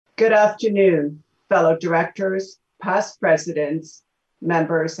Good afternoon, fellow directors, past presidents,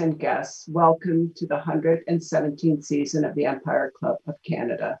 members, and guests. Welcome to the 117th season of the Empire Club of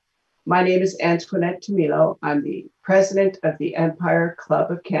Canada. My name is Antoinette Tomillo. I'm the president of the Empire Club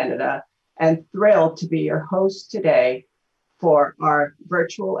of Canada and thrilled to be your host today for our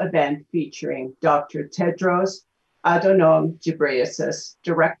virtual event featuring Dr. Tedros Adhanom Ghebreyesus,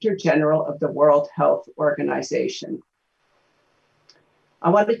 Director General of the World Health Organization. I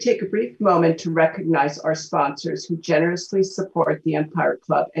want to take a brief moment to recognize our sponsors who generously support the Empire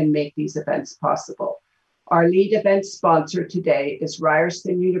Club and make these events possible. Our lead event sponsor today is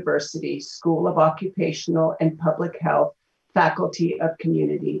Ryerson University School of Occupational and Public Health, Faculty of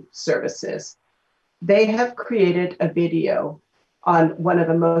Community Services. They have created a video on one of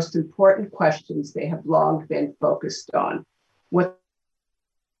the most important questions they have long been focused on.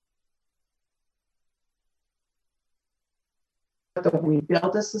 We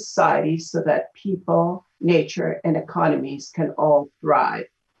build a society so that people, nature, and economies can all thrive.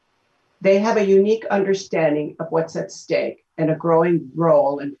 They have a unique understanding of what's at stake and a growing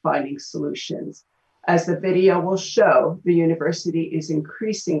role in finding solutions. As the video will show, the university is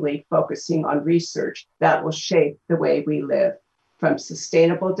increasingly focusing on research that will shape the way we live, from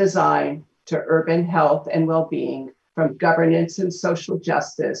sustainable design to urban health and well-being, from governance and social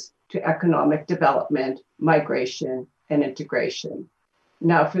justice to economic development, migration, and integration.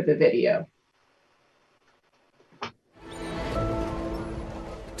 Now for the video.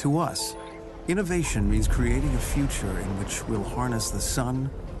 To us, innovation means creating a future in which we'll harness the sun,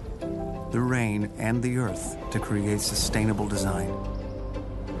 the rain, and the earth to create sustainable design.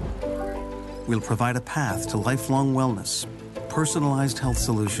 We'll provide a path to lifelong wellness, personalized health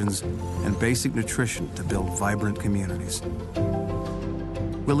solutions, and basic nutrition to build vibrant communities.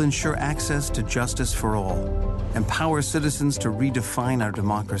 We'll ensure access to justice for all, empower citizens to redefine our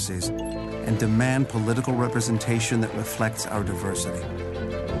democracies, and demand political representation that reflects our diversity.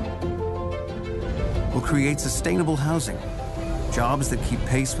 We'll create sustainable housing, jobs that keep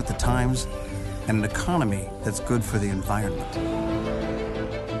pace with the times, and an economy that's good for the environment.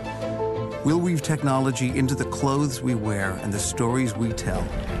 We'll weave technology into the clothes we wear and the stories we tell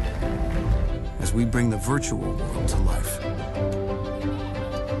as we bring the virtual world to life.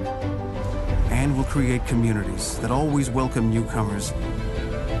 And we'll create communities that always welcome newcomers,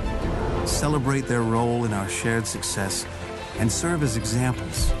 celebrate their role in our shared success, and serve as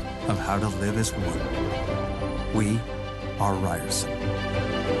examples of how to live as one. We are Ryerson.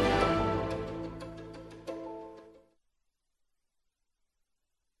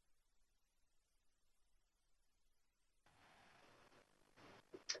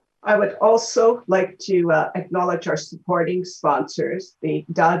 I would also like to acknowledge our supporting sponsors, the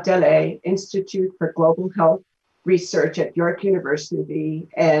Da Delay Institute for Global Health Research at York University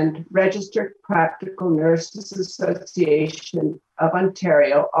and Registered Practical Nurses Association of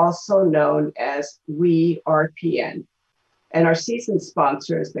Ontario, also known as We RPN. And our season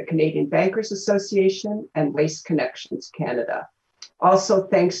sponsors, the Canadian Bankers Association and Waste Connections Canada. Also,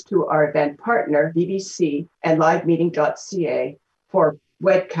 thanks to our event partner, BBC and livemeeting.ca for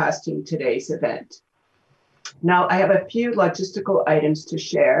webcasting today's event. Now, I have a few logistical items to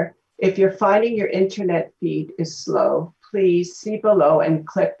share. If you're finding your internet feed is slow, please see below and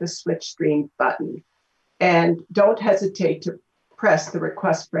click the switch screen button. And don't hesitate to press the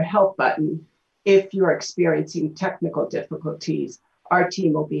request for help button if you're experiencing technical difficulties. Our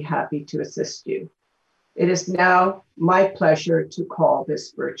team will be happy to assist you. It is now my pleasure to call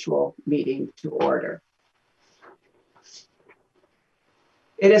this virtual meeting to order.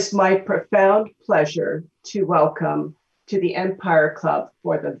 It is my profound pleasure to welcome to the Empire Club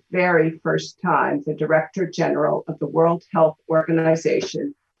for the very first time, the Director General of the World Health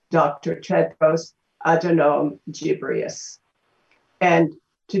Organization, Dr. Tedros Adhanom Ghebreyesus. And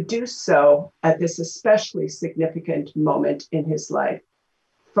to do so at this especially significant moment in his life.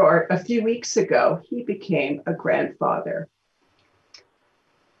 For a few weeks ago, he became a grandfather.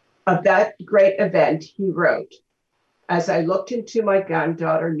 Of that great event, he wrote, "As I looked into my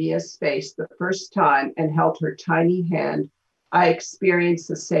granddaughter Mia's face the first time and held her tiny hand, I experienced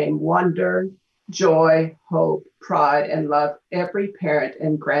the same wonder, joy, hope, pride, and love every parent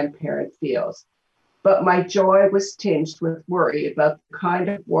and grandparent feels. But my joy was tinged with worry about the kind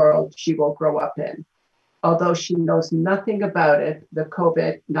of world she will grow up in. Although she knows nothing about it, the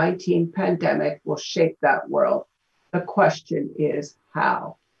COVID-19 pandemic will shape that world. The question is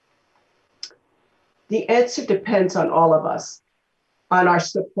how?" The answer depends on all of us, on our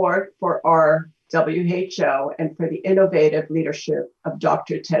support for our WHO and for the innovative leadership of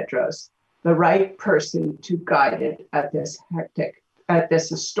Dr. Tedros, the right person to guide it at this hectic at this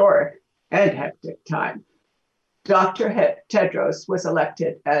historic and hectic time. Dr. Tedros was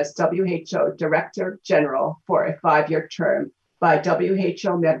elected as WHO Director General for a 5-year term by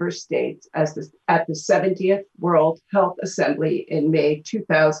WHO member states at the 70th World Health Assembly in May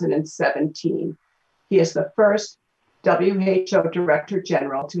 2017. He is the first WHO Director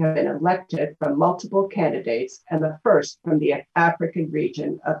General to have been elected from multiple candidates and the first from the African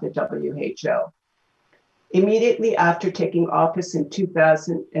region of the WHO. Immediately after taking office in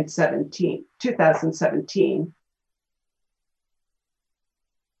 2017,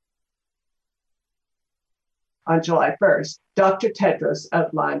 on July 1st, Dr. Tedros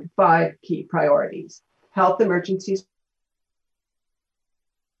outlined 5 key priorities. Health emergencies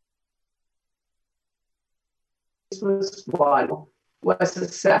was one, was the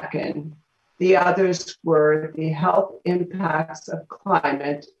second. The others were the health impacts of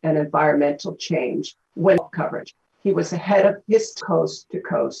climate and environmental change, wind coverage. He was ahead of his coast to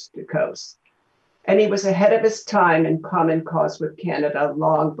coast to coast. And he was ahead of his time in common cause with Canada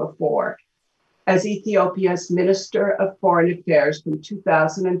long before. As Ethiopia's Minister of Foreign Affairs from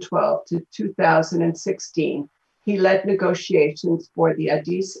 2012 to 2016, he led negotiations for the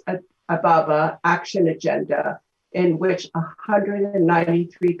Addis Ababa Action Agenda, in which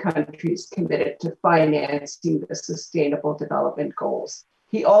 193 countries committed to financing the Sustainable Development Goals.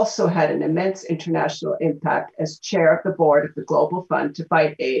 He also had an immense international impact as chair of the board of the Global Fund to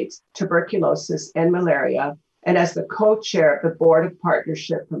fight AIDS, tuberculosis, and malaria, and as the co-chair of the Board of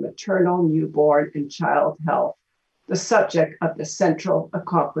Partnership for Maternal, Newborn, and Child Health, the subject of the central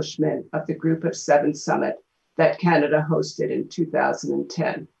accomplishment of the Group of Seven Summit that Canada hosted in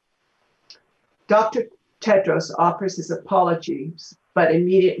 2010. Dr. Tedros offers his apologies, but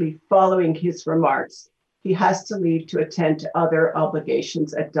immediately following his remarks, he has to leave to attend to other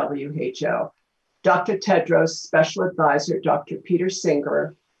obligations at WHO. Dr. Tedros' special advisor, Dr. Peter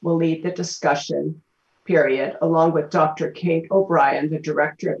Singer, will lead the discussion period, along with Dr. Kate O'Brien, the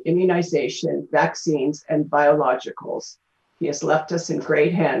Director of Immunization, Vaccines, and Biologicals. He has left us in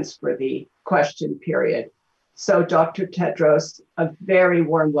great hands for the question period. So, Dr. Tedros, a very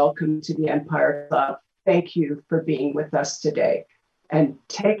warm welcome to the Empire Club. Thank you for being with us today and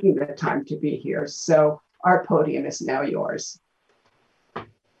taking the time to be here. So, our podium is now yours.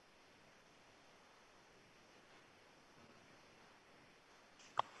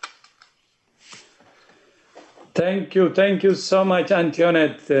 Thank you so much,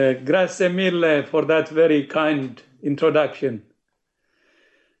 Antoinette. Grazie mille for that very kind introduction.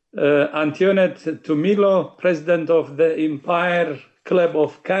 Antoinette Tumilo, President of the Empire Club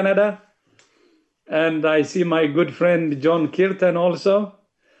of Canada, and I see my good friend John Kirtan also,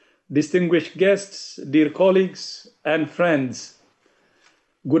 distinguished guests, dear colleagues and friends.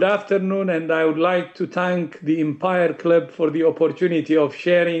 Good afternoon, and I would like to thank the Empire Club for the opportunity of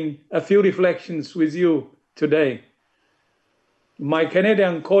sharing a few reflections with you today. My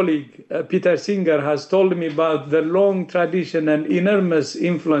Canadian colleague, Peter Singer, has told me about the long tradition and enormous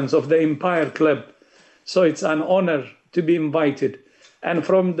influence of the Empire Club, so it's an honor to be invited. And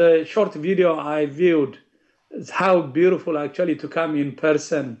from the short video I viewed, it's how beautiful actually to come in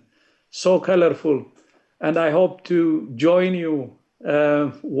person, so colorful. And I hope to join you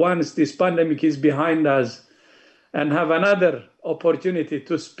once this pandemic is behind us and have another opportunity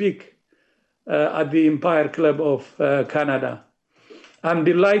to speak at the Empire Club of Canada. I'm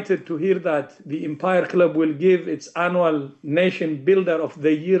delighted to hear that the Empire Club will give its annual Nation Builder of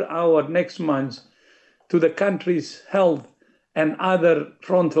the Year award next month to the country's health and other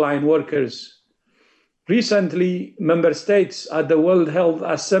frontline workers. Recently, member states at the World Health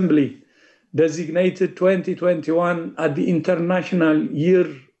Assembly designated 2021 as the International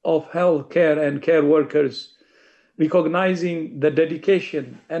Year of Healthcare and Care Workers, recognizing the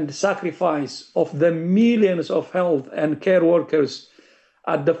dedication and sacrifice of the millions of health and care workers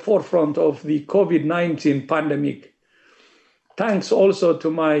at the forefront of the COVID-19 pandemic. Thanks also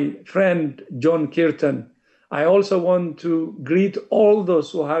to my friend John Kirtan. I also want to greet all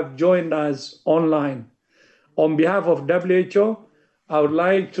those who have joined us online. On behalf of WHO, I would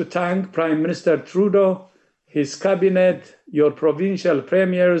like to thank Prime Minister Trudeau, his cabinet, your provincial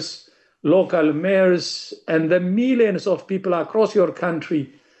premiers, local mayors, and the millions of people across your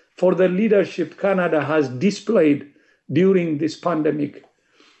country for the leadership Canada has displayed during this pandemic.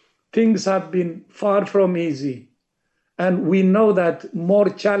 Things have been far from easy, and we know that more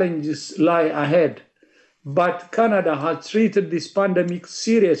challenges lie ahead. But Canada has treated this pandemic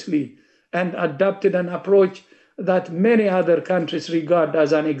seriously and adopted an approach that many other countries regard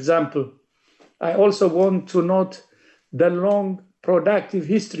as an example. I also want to note the long productive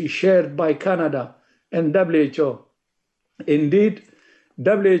history shared by Canada and WHO. Indeed,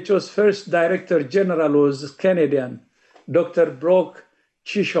 WHO's first Director General was Canadian, Dr. Brock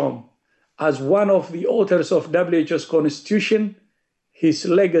Chisholm. As one of the authors of WHO's Constitution, his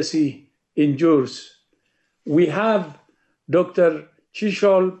legacy endures. We have Dr.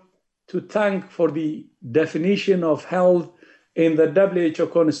 Chisholm to thank for the definition of health in the WHO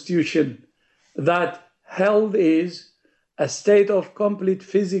Constitution, that health is a state of complete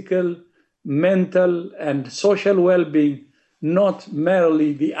physical, mental, and social well-being, not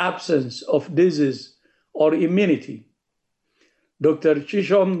merely the absence of disease or immunity. Dr.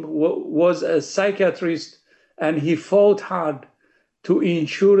 Chisholm was a psychiatrist, and he fought hard to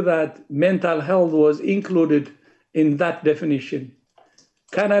ensure that mental health was included in that definition.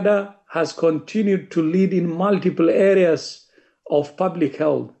 Canada has continued to lead in multiple areas of public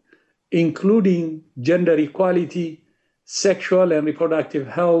health, including gender equality, sexual and reproductive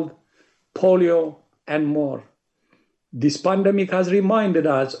health, polio, and more. This pandemic has reminded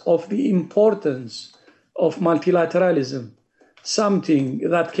us of the importance of multilateralism, something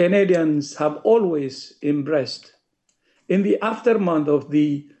that Canadians have always embraced. In the aftermath of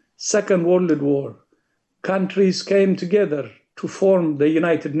the Second World War, countries came together to form the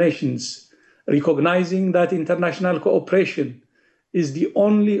United Nations, recognizing that international cooperation is the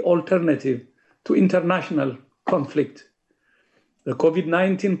only alternative to international conflict. The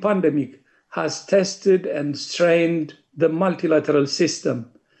COVID-19 pandemic has tested and strained the multilateral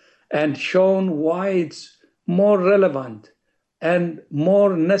system and shown why it's more relevant and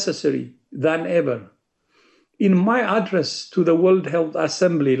more necessary than ever. In my address to the World Health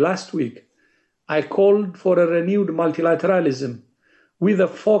Assembly last week, I called for a renewed multilateralism with a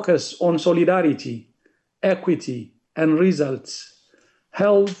focus on solidarity, equity, and results.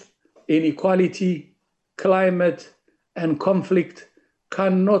 Health, inequality, climate, and conflict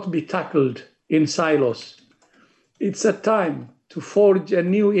cannot be tackled in silos. It's a time to forge a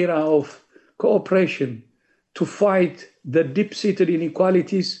new era of cooperation to fight the deep-seated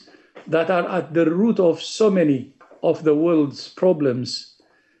inequalities that are at the root of so many of the world's problems.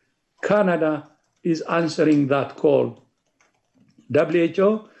 Canada is answering that call.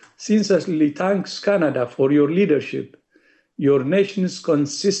 WHO sincerely thanks Canada for your leadership. Your nation's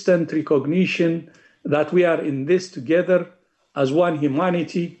consistent recognition that we are in this together as one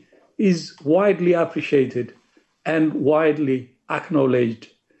humanity is widely appreciated and widely acknowledged.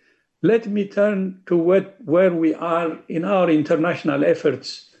 Let me turn to where we are in our international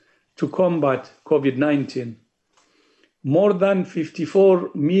efforts to combat COVID-19. More than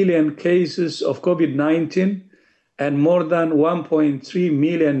 54 million cases of COVID-19 and more than 1.3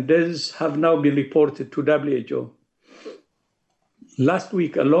 million deaths have now been reported to WHO. Last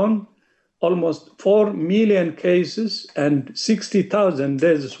week alone, almost 4 million cases and 60,000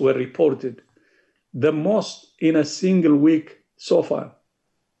 deaths were reported, the most in a single week so far.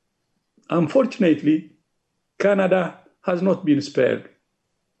 Unfortunately, Canada has not been spared.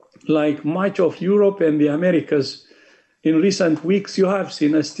 Like much of Europe and the Americas, in recent weeks, you have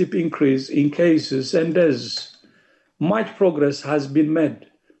seen a steep increase in cases and deaths. Much progress has been made,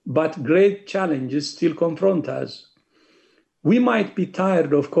 but great challenges still confront us. We might be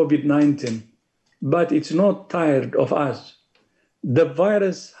tired of COVID-19, but it's not tired of us. The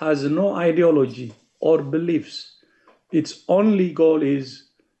virus has no ideology or beliefs. Its only goal is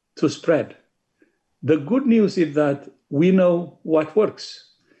to spread. The good news is that we know what works.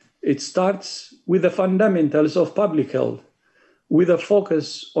 It starts with the fundamentals of public health, with a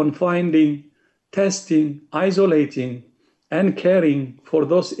focus on finding, testing, isolating, and caring for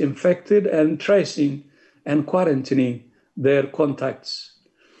those infected and tracing and quarantining their contacts.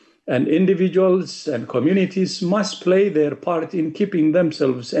 And individuals and communities must play their part in keeping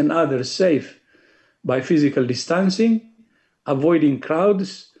themselves and others safe by physical distancing, avoiding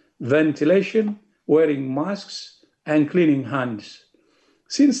crowds, ventilation, wearing masks, and cleaning hands.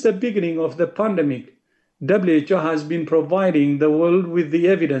 Since the beginning of the pandemic, WHO has been providing the world with the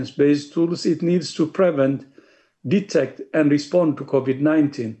evidence-based tools it needs to prevent, detect, and respond to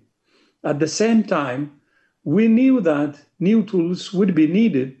COVID-19. At the same time, we knew that new tools would be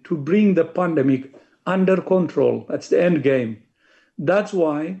needed to bring the pandemic under control. That's the end game. That's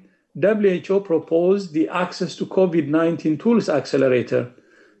why WHO proposed the Access to COVID-19 Tools Accelerator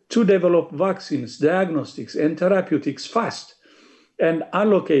to develop vaccines, diagnostics, and therapeutics fast and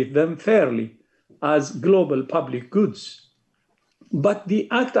allocate them fairly as global public goods. But the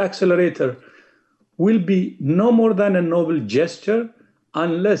ACT Accelerator will be no more than a noble gesture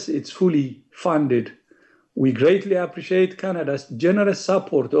unless it's fully funded. We greatly appreciate Canada's generous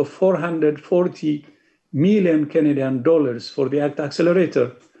support of 440 million Canadian dollars for the ACT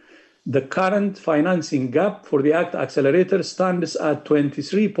Accelerator. The current financing gap for the ACT Accelerator stands at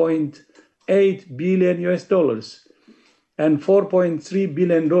 23.8 billion US dollars, and $4.3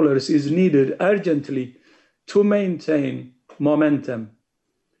 billion is needed urgently to maintain momentum.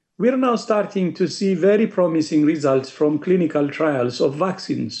 We're now starting to see very promising results from clinical trials of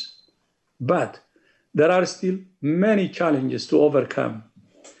vaccines, but there are still many challenges to overcome.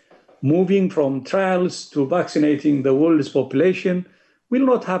 Moving from trials to vaccinating the world's population will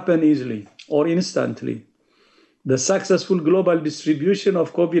not happen easily or instantly. The successful global distribution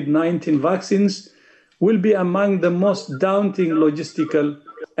of COVID-19 vaccines will be among the most daunting logistical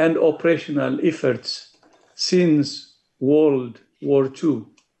and operational efforts since World War II.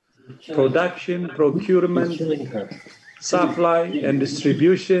 Production, procurement, supply, and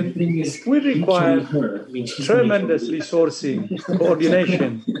distribution will require tremendous resourcing,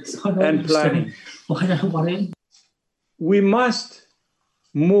 coordination, and planning. We must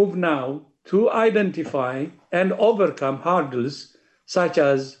move now to identify and overcome hurdles such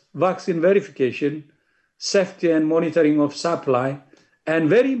as vaccine verification, safety and monitoring of supply, and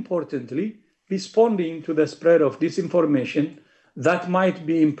very importantly, responding to the spread of disinformation that might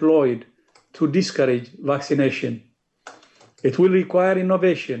be employed to discourage vaccination. It will require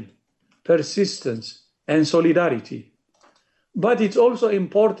innovation, persistence, and solidarity. But it's also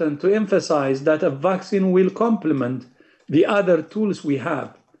important to emphasize that a vaccine will complement the other tools we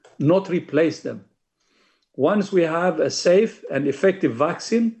have, not replace them. Once we have a safe and effective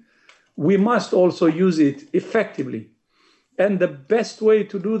vaccine, we must also use it effectively. And the best way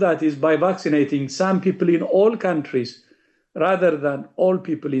to do that is by vaccinating some people in all countries rather than all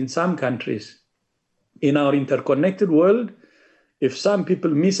people in some countries. In our interconnected world, if some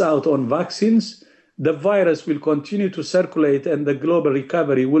people miss out on vaccines, the virus will continue to circulate and the global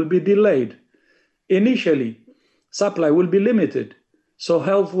recovery will be delayed. Initially, supply will be limited, so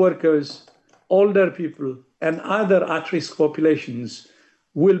health workers, older people, and other at-risk populations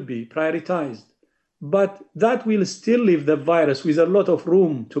will be prioritized. But that will still leave the virus with a lot of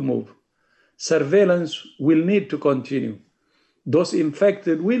room to move. Surveillance will need to continue. Those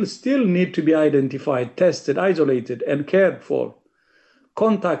infected will still need to be identified, tested, isolated, and cared for.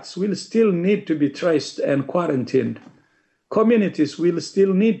 Contacts will still need to be traced and quarantined. Communities will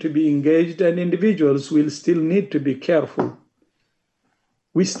still need to be engaged, and individuals will still need to be careful.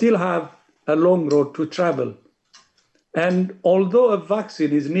 We still have a long road to travel. And although a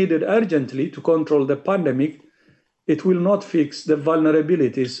vaccine is needed urgently to control the pandemic, it will not fix the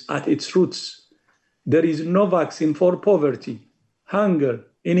vulnerabilities at its roots. There is no vaccine for poverty, hunger,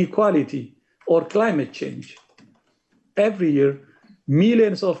 inequality, or climate change. Every year,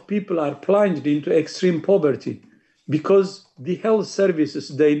 millions of people are plunged into extreme poverty because the health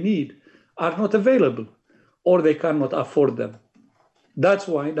services they need are not available or they cannot afford them. That's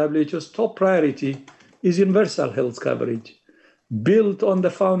why WHO's top priority is universal health coverage, built on the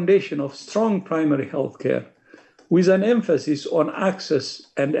foundation of strong primary health care, with an emphasis on access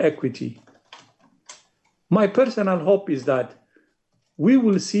and equity. My personal hope is that we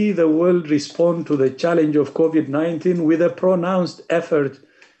will see the world respond to the challenge of COVID-19 with a pronounced effort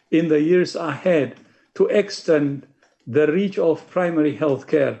in the years ahead to extend the reach of primary health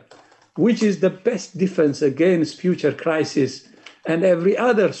care, which is the best defense against future crises and every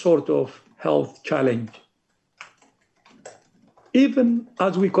other sort of health challenge. Even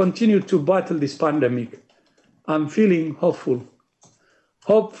as we continue to battle this pandemic, I'm feeling hopeful.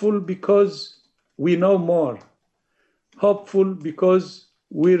 Hopeful because we know more. Hopeful because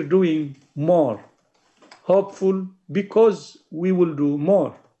we're doing more. Hopeful because we will do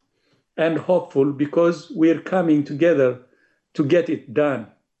more. And hopeful because we're coming together to get it done.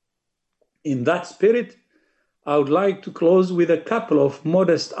 In that spirit, I would like to close with a couple of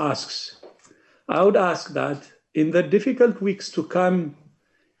modest asks. I would ask that in the difficult weeks to come,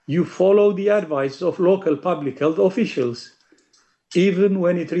 you follow the advice of local public health officials, even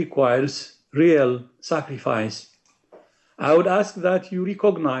when it requires real sacrifice. I would ask that you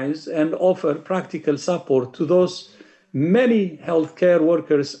recognize and offer practical support to those many healthcare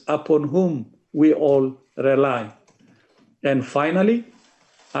workers upon whom we all rely. And finally,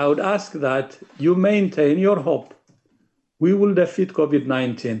 I would ask that you maintain your hope. We will defeat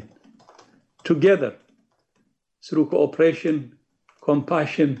COVID-19 together through cooperation,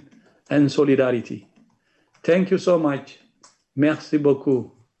 compassion, and solidarity. Thank you so much. Merci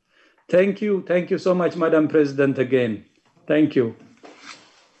beaucoup. Thank you so much, Madam President, again. Thank you.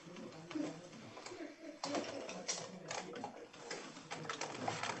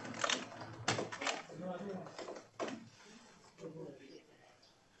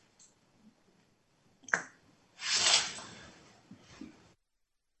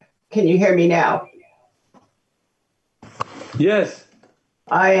 Can you hear me now? Yes.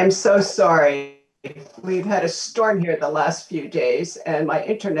 I am so sorry. We've had a storm here the last few days, and my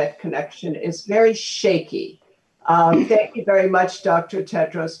internet connection is very shaky. Thank you very much, Dr.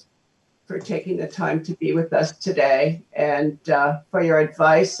 Tedros, for taking the time to be with us today, and for your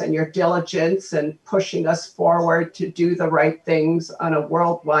advice and your diligence and pushing us forward to do the right things on a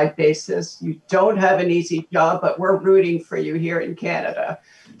worldwide basis. You don't have an easy job, but we're rooting for you here in Canada.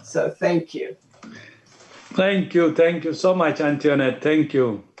 So thank you. Thank you. Thank you so much, Antoinette. Thank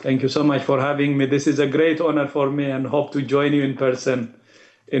you. Thank you so much for having me. This is a great honor for me, and hope to join you in person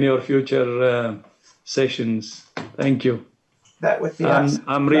in your future sessions. Thank you. That would be awesome.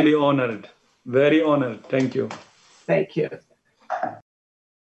 I'm really honored. Very honored. Thank you. Thank you.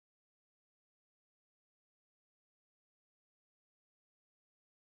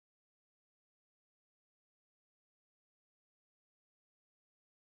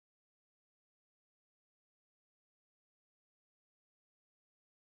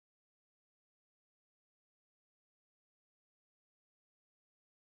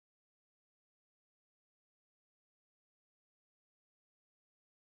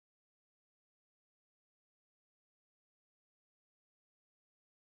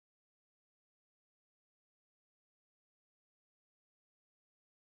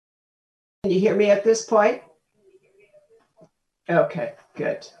 Can you hear me at this point? Okay,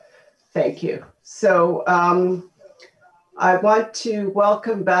 good. Thank you. So I want to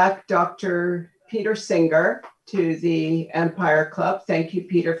welcome back Dr. Peter Singer to the Empire Club. Thank you,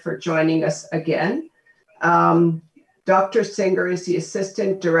 Peter, for joining us again. Dr. Singer is the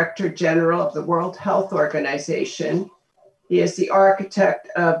Assistant Director General of the World Health Organization. He is the architect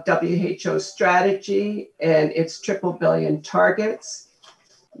of WHO's strategy and its triple billion targets.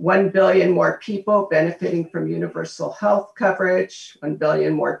 1 billion more people benefiting from universal health coverage, 1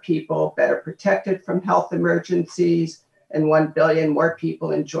 billion more people better protected from health emergencies, and 1 billion more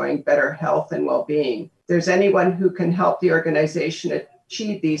people enjoying better health and well-being. If there's anyone who can help the organization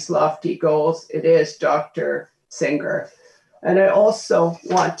achieve these lofty goals, it is Dr. Singer. And I also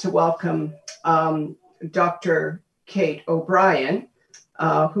want to welcome Dr. Kate O'Brien,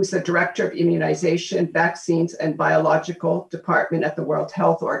 who's the Director of Immunization, Vaccines, and Biological Department at the World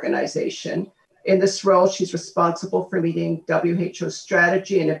Health Organization. In this role, she's responsible for leading WHO's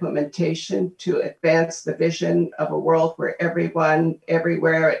strategy and implementation to advance the vision of a world where everyone,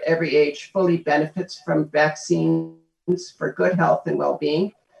 everywhere, at every age fully benefits from vaccines for good health and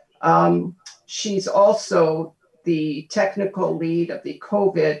well-being. She's also the technical lead of the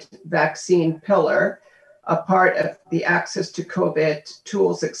COVID vaccine pillar, a part of the Access to COVID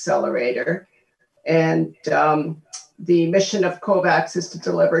Tools Accelerator. And the mission of COVAX is to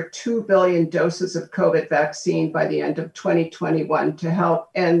deliver 2 billion doses of COVID vaccine by the end of 2021 to help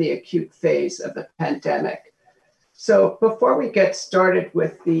end the acute phase of the pandemic. So before we get started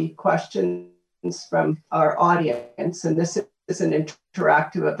with the questions from our audience, and this is an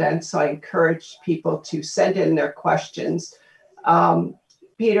interactive event, so I encourage people to send in their questions.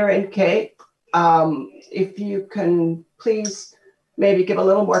 Peter and Kate, if you can please maybe give a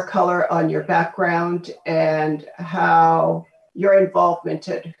little more color on your background and how your involvement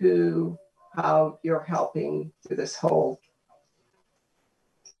at WHO, how you're helping through this whole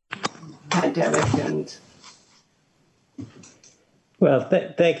pandemic. And well,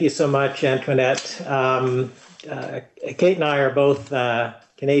 thank you so much, Antoinette. Kate and I are both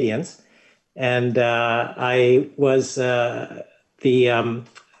Canadians, and I was the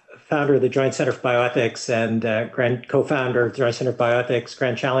founder of the Joint Center for Bioethics and co-founder of the Joint Center for Bioethics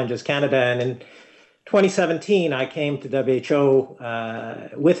Grand Challenges Canada. And in 2017, I came to WHO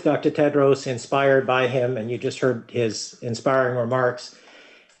with Dr. Tedros, inspired by him, and you just heard his inspiring remarks.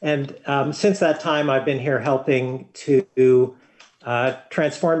 And since that time, I've been here helping to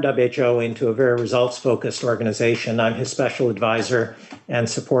transform WHO into a very results-focused organization. I'm his special advisor and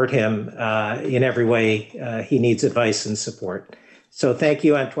support him in every way he needs advice and support. So thank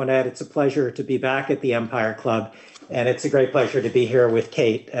you, Antoinette. It's a pleasure to be back at the Empire Club, and it's a great pleasure to be here with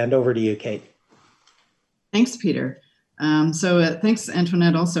Kate. And over to you, Kate. Thanks, Peter. Thanks,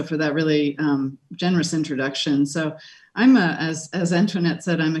 Antoinette, also for that really generous introduction. So I'm as Antoinette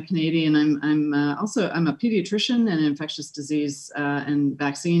said, I'm a Canadian. I'm a pediatrician and infectious disease and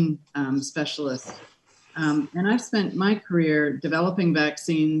vaccine specialist. And I've spent my career developing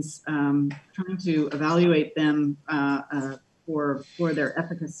vaccines, trying to evaluate them for their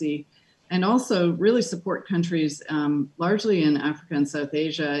efficacy, and also really support countries largely in Africa and South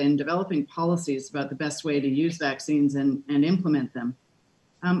Asia in developing policies about the best way to use vaccines and implement them.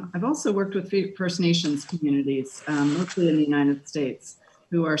 I've also worked with First Nations communities, mostly in the United States.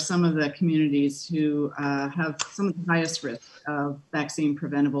 who are some of the communities who have some of the highest risk of vaccine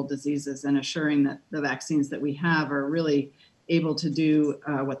preventable diseases, and assuring that the vaccines that we have are really able to do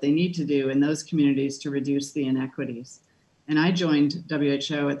what they need to do in those communities to reduce the inequities. And I joined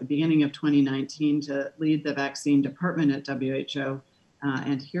WHO at the beginning of 2019 to lead the vaccine department at WHO.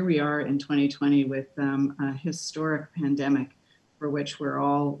 And here we are in 2020 with a historic pandemic for which we're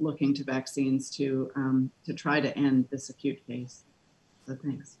all looking to vaccines to try to end this acute phase. So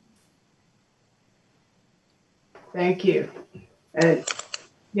thanks. Thank you. And,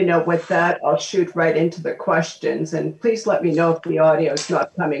 with that, I'll shoot right into the questions. And please let me know if the audio is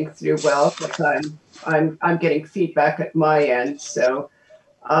not coming through well, because I'm getting feedback at my end. So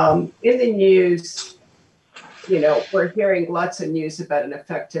in the news, we're hearing lots of news about an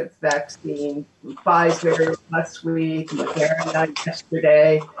effective vaccine. Pfizer last week, Moderna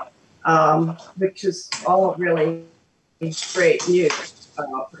yesterday, which is all really great news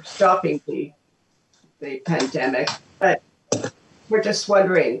for stopping the pandemic. But we're just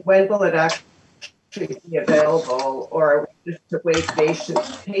wondering, when will it actually be available, or are we just to wait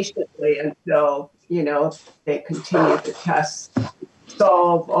patiently until, they continue to test,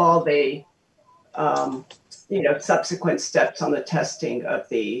 solve all the, subsequent steps on the testing of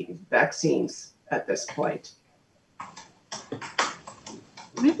the vaccines at this point?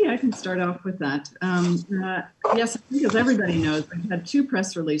 Maybe I can start off with that. Yes, I think as everybody knows, we've had two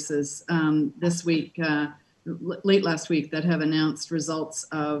press releases this week, late last week, that have announced results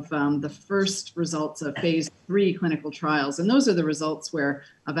of the first results of phase 3 clinical trials. And those are the results where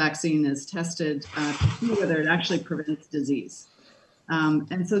a vaccine is tested to see whether it actually prevents disease.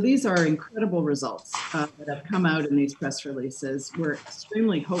 And so these are incredible results that have come out in these press releases. We're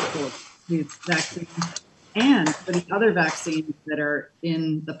extremely hopeful of these vaccines and for the other vaccines that are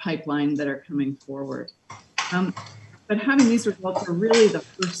in the pipeline that are coming forward. But having these results are really the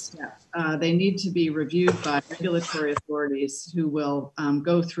first step. They need to be reviewed by regulatory authorities who will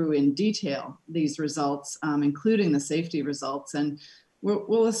go through in detail these results, including the safety results. And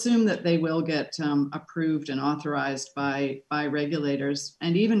we'll assume that they will get approved and authorized by regulators.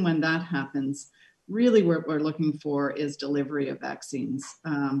 And even when that happens, really what we're looking for is delivery of vaccines.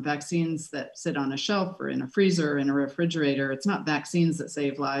 Vaccines that sit on a shelf or in a freezer, in a refrigerator. It's not vaccines that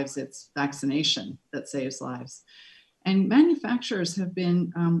save lives, it's vaccination that saves lives. And manufacturers have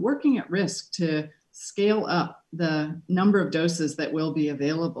been working at risk to scale up the number of doses that will be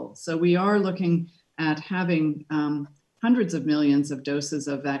available. So we are looking at having hundreds of millions of doses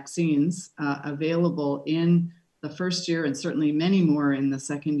of vaccines available in the first year, and certainly many more in the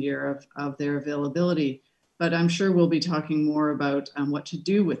second year of their availability. But I'm sure we'll be talking more about what to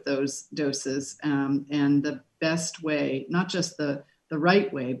do with those doses and the best way, not just the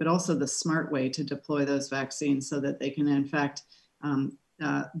right way, but also the smart way to deploy those vaccines so that they can, in fact,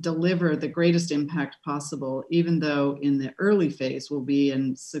 deliver the greatest impact possible, even though in the early phase will be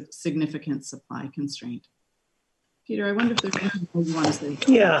in significant supply constraint. Peter, I wonder if there's anything you want to say.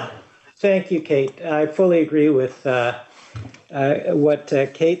 Yeah, thank you, Kate. I fully agree with what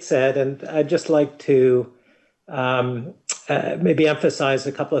Kate said, and I'd just like to maybe emphasize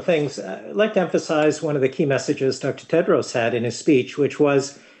a couple of things. I'd like to emphasize one of the key messages Dr. Tedros had in his speech, which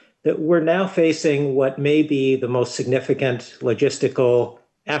was that we're now facing what may be the most significant logistical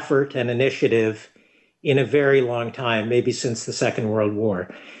effort and initiative in a very long time, maybe since the Second World War.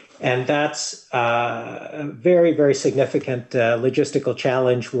 And that's a very, very significant logistical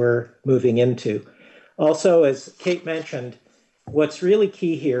challenge we're moving into. Also, as Kate mentioned, what's really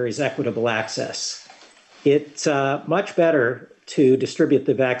key here is equitable access. It's much better to distribute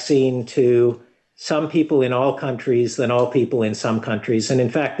the vaccine to some people in all countries than all people in some countries. And in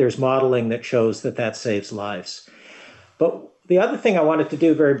fact, there's modeling that shows that that saves lives. But the other thing I wanted to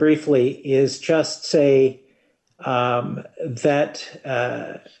do very briefly is just say that,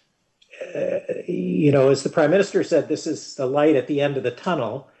 as the Prime Minister said, this is the light at the end of the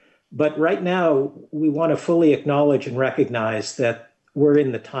tunnel. But right now, we want to fully acknowledge and recognize that we're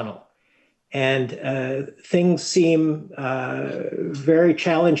in the tunnel. And things seem very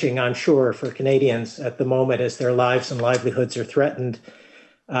challenging, I'm sure, for Canadians at the moment as their lives and livelihoods are threatened.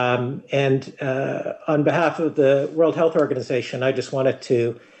 And on behalf of the World Health Organization, I just wanted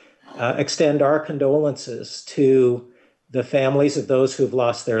to extend our condolences to the families of those who've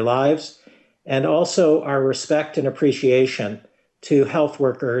lost their lives, and also our respect and appreciation to health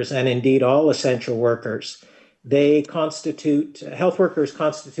workers and indeed all essential workers. Health workers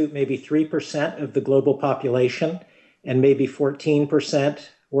constitute maybe 3% of the global population and maybe 14%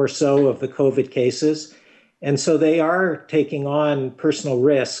 or so of the COVID cases. And so they are taking on personal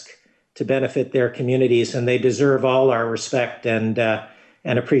risk to benefit their communities, and they deserve all our respect and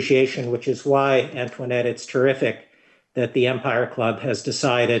and appreciation, which is why, Antoinette, it's terrific that the Empire Club has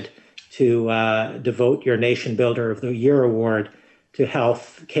decided to devote your Nation Builder of the Year Award to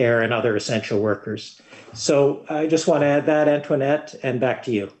health care and other essential workers. So I just want to add that, Antoinette, and back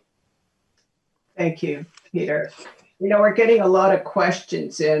to you. Thank you, Peter. You know, we're getting a lot of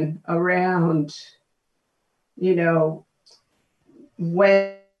questions in around, you know,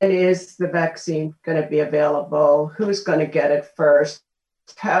 when is the vaccine going to be available? Who's going to get it first?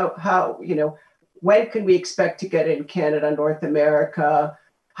 How, you know, when can we expect to get it in Canada, North America?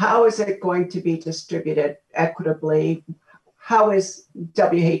 How is it going to be distributed equitably? How is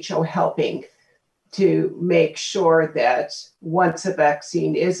WHO helping to make sure that once a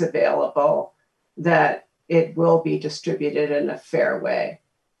vaccine is available, that it will be distributed in a fair way?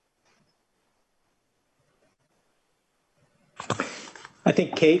 I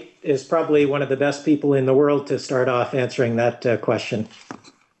think Kate is probably one of the best people in the world to start off answering that question.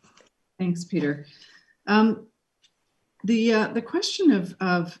 Thanks, Peter. The question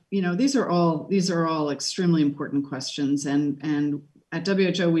of you know, these are all extremely important questions, and at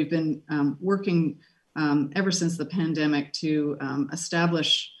WHO we've been working ever since the pandemic to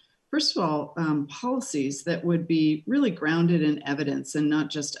establish, first of all, policies that would be really grounded in evidence and not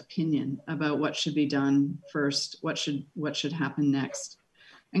just opinion about what should be done first, what should happen next.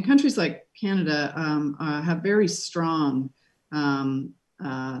 And countries like Canada have very strong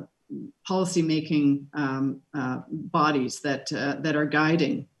policy-making bodies that are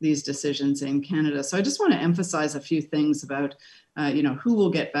guiding these decisions in Canada. So I just want to emphasize a few things about you know, who will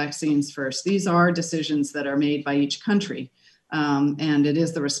get vaccines first. These are decisions that are made by each country. And it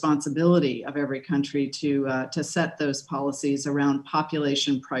is the responsibility of every country to set those policies around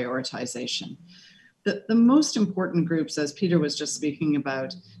population prioritization. The most important groups, as Peter was just speaking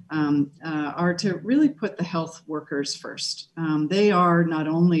about, are to really put the health workers first. They are not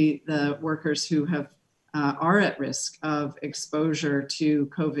only the workers who are at risk of exposure to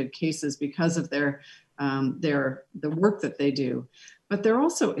COVID cases because of the work that they do, but they're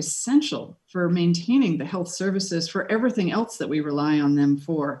also essential for maintaining the health services for everything else that we rely on them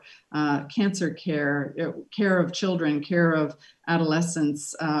for: cancer care, care of children, care of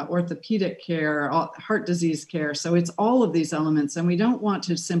adolescents, orthopedic care, heart disease care. So it's all of these elements, and we don't want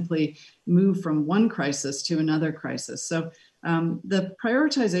to simply move from one crisis to another crisis. So the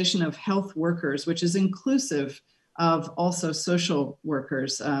prioritization of health workers, which is inclusive of also social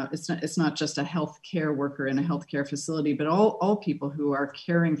workers. It's not just a healthcare worker in a healthcare facility, but all people who are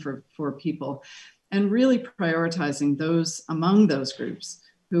caring for people, and really prioritizing those among those groups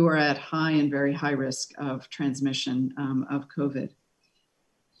who are at high and very high risk of transmission of COVID.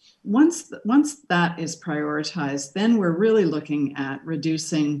 Once that is prioritized, then we're really looking at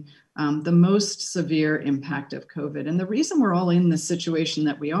reducing the most severe impact of COVID. And the reason we're all in the situation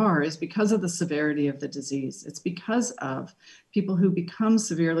that we are is because of the severity of the disease. It's because of people who become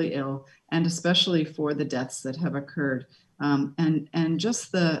severely ill, and especially for the deaths that have occurred. And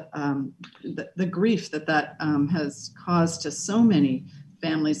just the grief that has caused to so many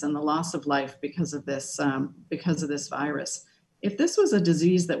families, and the loss of life because of this virus. If this was a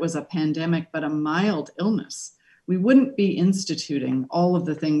disease that was a pandemic but a mild illness, we wouldn't be instituting all of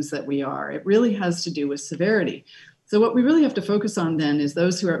the things that we are. It really has to do with severity. So what we really have to focus on then is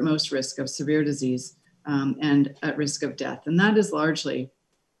those who are at most risk of severe disease and at risk of death. And that is largely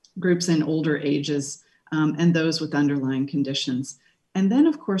groups in older ages and those with underlying conditions. And then,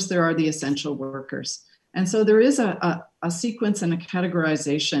 of course, there are the essential workers. And so there is a sequence and a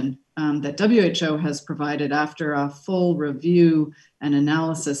categorization that WHO has provided after a full review and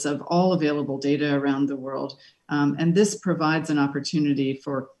analysis of all available data around the world. And this provides an opportunity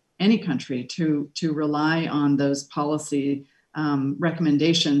for any country to rely on those policy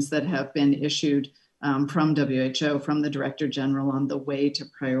recommendations that have been issued from WHO, from the Director General, on the way to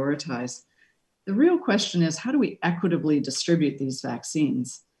prioritize. The real question is, how do we equitably distribute these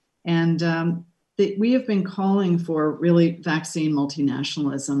vaccines? And we have been calling for really vaccine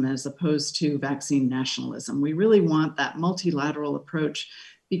multinationalism as opposed to vaccine nationalism. We really want that multilateral approach,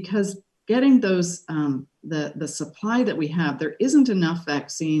 because getting those, the supply that we have, there isn't enough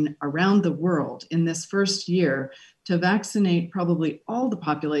vaccine around the world in this first year to vaccinate probably all the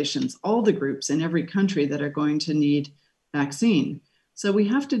populations, all the groups in every country that are going to need vaccine. So we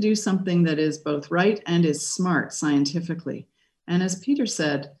have to do something that is both right and is smart scientifically. And as Peter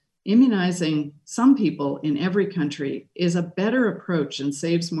said, immunizing some people in every country is a better approach and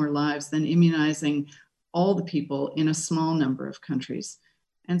saves more lives than immunizing all the people in a small number of countries.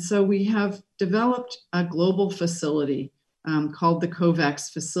 And so we have developed a global facility called the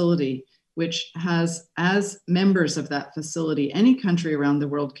COVAX facility, which has, as members of that facility, any country around the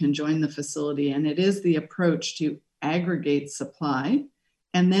world can join the facility. And it is the approach to aggregate supply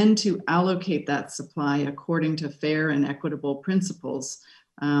and then to allocate that supply according to fair and equitable principles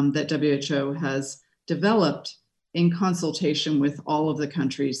that WHO has developed in consultation with all of the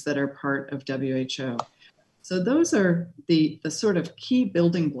countries that are part of WHO. So those are the sort of key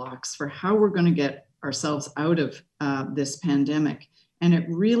building blocks for how we're going to get ourselves out of this pandemic. And it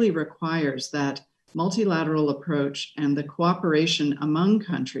really requires that multilateral approach and the cooperation among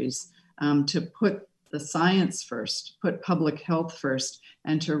countries to put the science first, put public health first,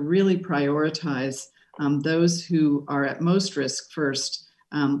 and to really prioritize those who are at most risk first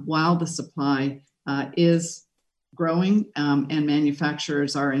while the supply is growing and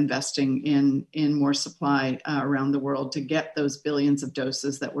manufacturers are investing in more supply around the world to get those billions of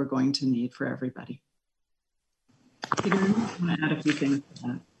doses that we're going to need for everybody. Peter, I want to add a few things to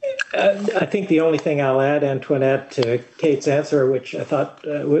that. I think the only thing I'll add, Antoinette, to Kate's answer, which I thought,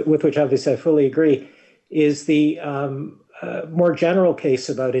 with which obviously I fully agree, is the more general case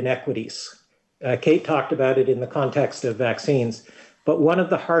about inequities. Kate talked about it in the context of vaccines, but one of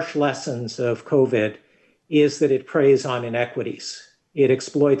the harsh lessons of COVID is that it preys on inequities. It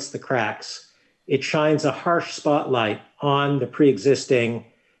exploits the cracks. It shines a harsh spotlight on the pre-existing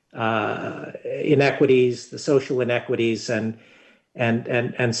inequities, the social inequities, and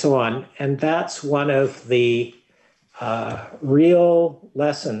so on. And that's one of the real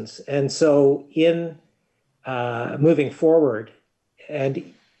lessons. And so in moving forward,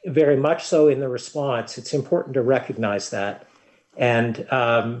 and very much so in the response, it's important to recognize that. And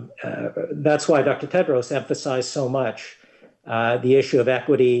that's why Dr. Tedros emphasized so much the issue of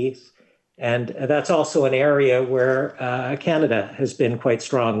equity. And that's also an area where Canada has been quite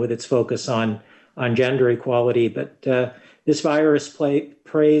strong with its focus on gender equality. But this virus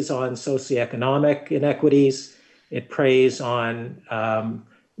preys on socioeconomic inequities. It preys on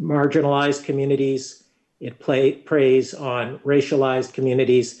marginalized communities. It preys on racialized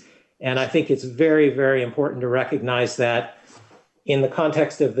communities. And I think it's very, very important to recognize that in the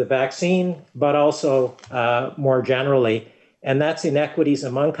context of the vaccine, but also more generally. And that's inequities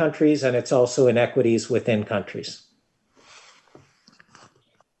among countries, and it's also inequities within countries.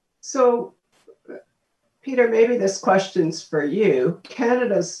 So, Peter, maybe this question's for you.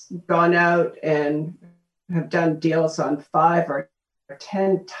 Canada's gone out and have done deals on 5 or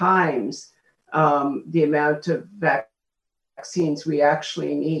 10 times the amount of vaccines we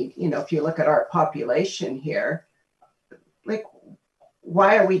actually need. You know, if you look at our population here, like,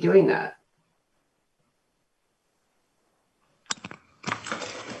 why are we doing that?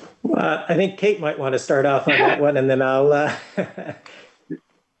 Well, I think Kate might want to start off on that one, and then I'll...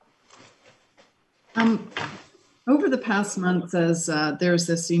 Over the past months, as there's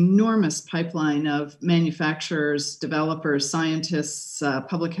this enormous pipeline of manufacturers, developers, scientists,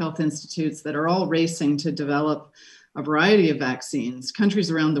 public health institutes that are all racing to develop a variety of vaccines, countries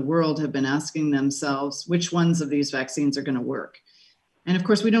around the world have been asking themselves which ones of these vaccines are going to work. And of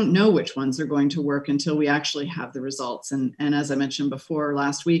course, we don't know which ones are going to work until we actually have the results. And as I mentioned before,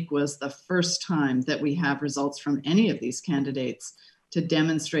 last week was the first time that we have results from any of these candidates to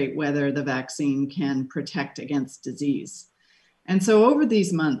demonstrate whether the vaccine can protect against disease. And so over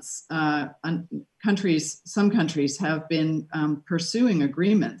these months, some countries have been pursuing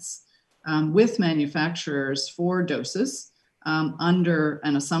agreements with manufacturers for doses under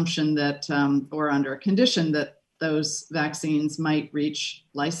an assumption that, or under a condition that those vaccines might reach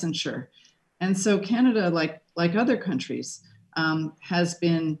licensure. And so Canada, like other countries, has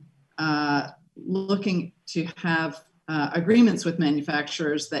been looking to have agreements with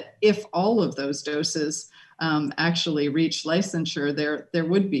manufacturers that if all of those doses actually reach licensure, there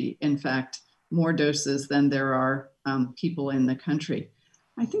would be, in fact, more doses than there are people in the country.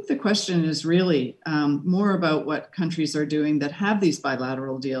 I think the question is really more about what countries are doing that have these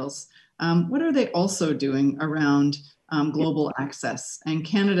bilateral deals. What are they also doing around global access? And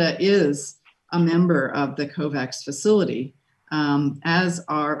Canada is a member of the COVAX facility, as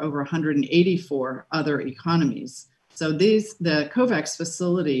are over 184 other economies. So the COVAX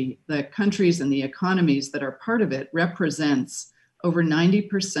facility, the countries and the economies that are part of it, represents over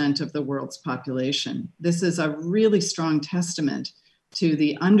 90% of the world's population. This is a really strong testament to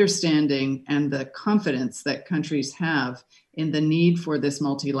the understanding and the confidence that countries have in the need for this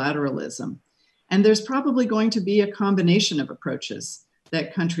multilateralism. And there's probably going to be a combination of approaches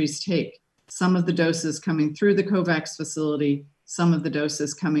that countries take. Some of the doses coming through the COVAX facility, some of the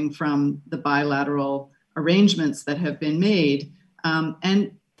doses coming from the bilateral arrangements that have been made.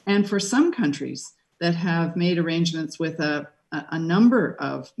 And for some countries that have made arrangements with a a number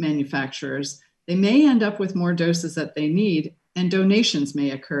of manufacturers, they may end up with more doses that they need, and donations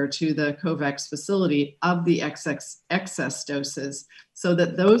may occur to the COVAX facility of the excess doses so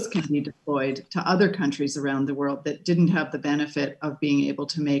that those can be deployed to other countries around the world that didn't have the benefit of being able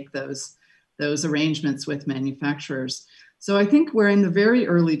to make those arrangements with manufacturers. So I think we're in the very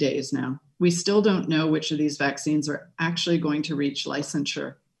early days now. We still don't know which of these vaccines are actually going to reach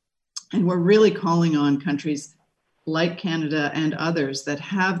licensure. And we're really calling on countries like Canada and others that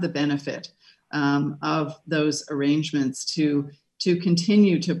have the benefit of those arrangements to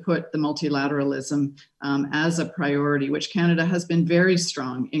continue to put the multilateralism as a priority, which Canada has been very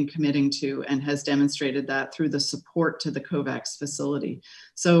strong in committing to and has demonstrated that through the support to the COVAX facility.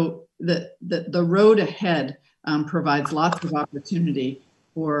 So the road ahead provides lots of opportunity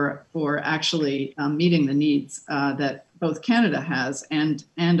for actually meeting the needs that both Canada has and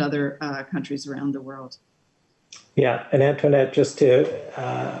other countries around the world. Yeah, and Antoinette, just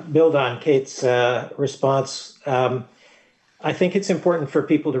to build on Kate's response, I think it's important for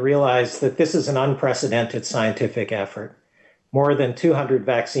people to realize that this is an unprecedented scientific effort. More than 200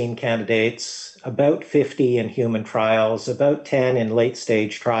 vaccine candidates, about 50 in human trials, about 10 in late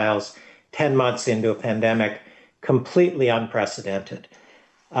stage trials, 10 months into a pandemic, completely unprecedented.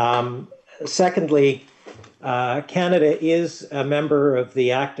 Secondly, Canada is a member of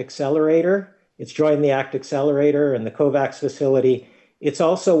the ACT Accelerator. It's joined the ACT Accelerator and the COVAX facility. It's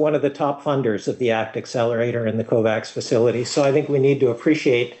also one of the top funders of the ACT Accelerator and the COVAX facility. So I think we need to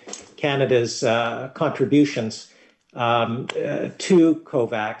appreciate Canada's contributions to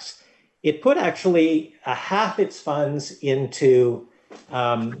COVAX. It put actually half its funds into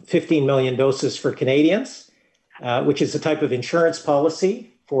 15 million doses for Canadians, which is a type of insurance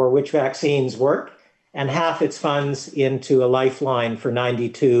policy for which vaccines work, and half its funds into a lifeline for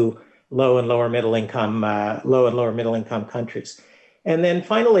 92 low and lower middle income countries. And then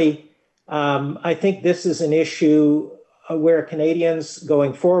finally, I think this is an issue where Canadians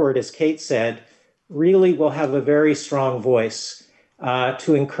going forward, as Kate said, really will have a very strong voice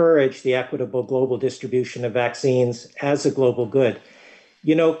to encourage the equitable global distribution of vaccines as a global good.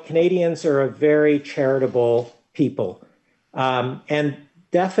 You know, Canadians are a very charitable people, and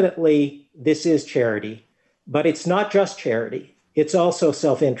definitely this is charity, but it's not just charity. It's also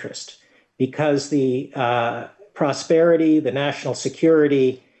self-interest, because the prosperity, the national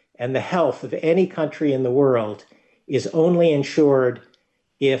security, and the health of any country in the world is only ensured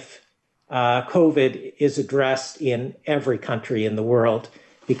if COVID is addressed in every country in the world,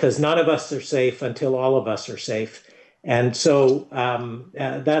 because none of us are safe until all of us are safe. And so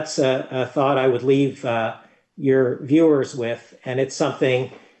that's a thought I would leave your viewers with, and it's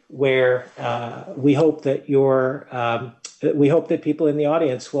something where we hope that people in the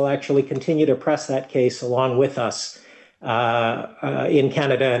audience will actually continue to press that case along with us in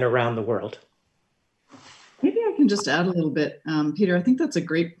Canada and around the world. Maybe I can just add a little bit, Peter. I think that's a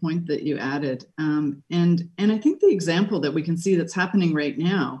great point that you added, and I think the example that we can see that's happening right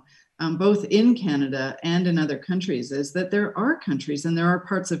now, both in Canada and in other countries, is that there are countries and there are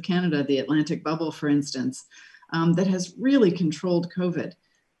parts of Canada, the Atlantic bubble, for instance, that has really controlled COVID.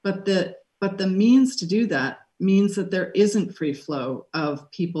 But the means to do that means that there isn't free flow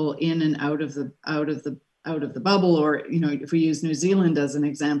of people in and out of the bubble, or, you know, if we use New Zealand as an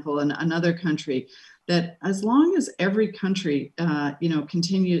example, and another country, that as long as every country,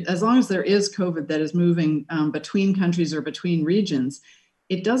 continue, as long as there is COVID that is moving between countries or between regions,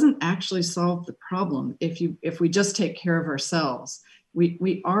 it doesn't actually solve the problem if we just take care of ourselves.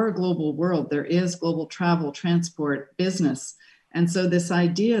 We are a global world. There is global travel, transport, business. And so this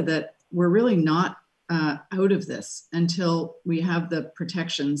idea that we're really not out of this until we have the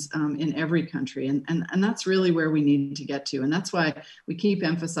protections in every country. And that's really where we need to get to. And that's why we keep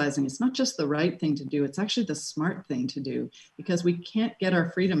emphasizing it's not just the right thing to do, it's actually the smart thing to do, because we can't get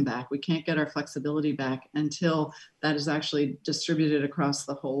our freedom back. We can't get our flexibility back until that is actually distributed across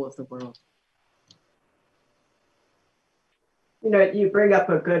the whole of the world. You know, you bring up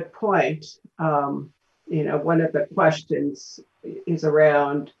a good point. One of the questions is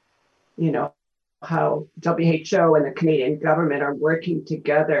around, how WHO and the Canadian government are working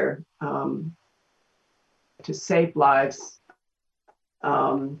together to save lives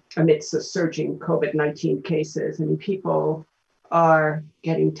amidst the surging COVID-19 cases. I mean, people are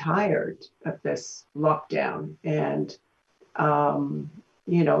getting tired of this lockdown, and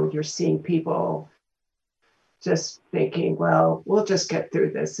you're seeing people just thinking, well, we'll just get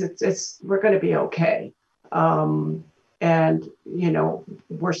through this. We're going to be okay. And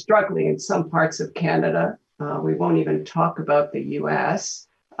we're struggling in some parts of Canada. We won't even talk about the US.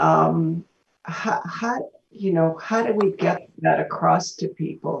 How how do we get that across to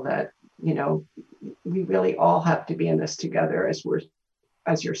people that, we really all have to be in this together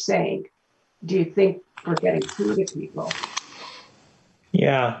as you're saying? Do you think we're getting through to people?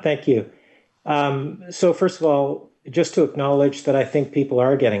 Yeah, thank you. So first of all, just to acknowledge that I think people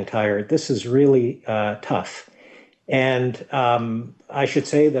are getting tired. This is really tough. And I should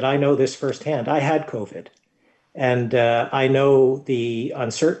say that I know this firsthand. I had COVID, and I know the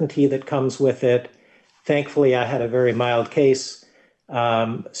uncertainty that comes with it. Thankfully, I had a very mild case.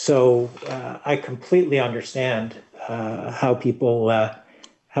 So I completely understand how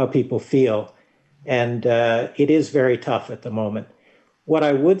people feel. And it is very tough at the moment. What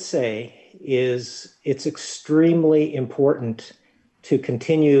I would say is it's extremely important to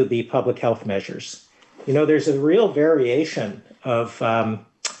continue the public health measures. There's a real variation of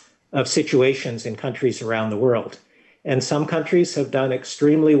situations in countries around the world. And some countries have done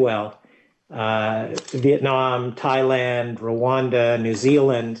extremely well. Vietnam, Thailand, Rwanda, New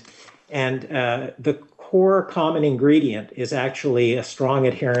Zealand. And the core common ingredient is actually a strong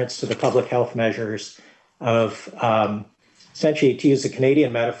adherence to the public health measures of essentially, to use a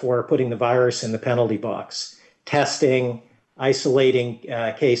Canadian metaphor, putting the virus in the penalty box, testing, isolating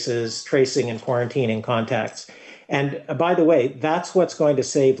cases, tracing and quarantining contacts. And by the way, that's what's going to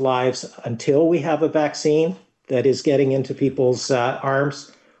save lives until we have a vaccine that is getting into people's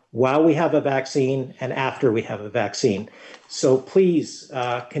arms, while we have a vaccine and after we have a vaccine. So please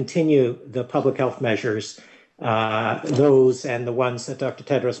continue the public health measures, those and the ones that Dr.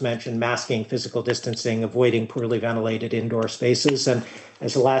 Tedros mentioned, masking, physical distancing, avoiding poorly ventilated indoor spaces, and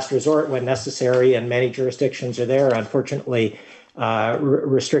as a last resort when necessary, and many jurisdictions are there, unfortunately,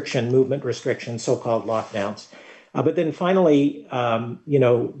 movement restrictions, so-called lockdowns. But then finally,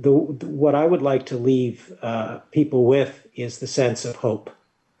 what I would like to leave people with is the sense of hope.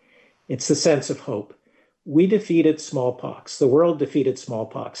 It's the sense of hope. We defeated smallpox. The world defeated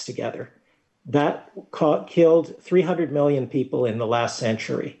smallpox together. That killed 300 million people in the last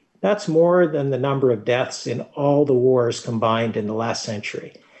century. That's more than the number of deaths in all the wars combined in the last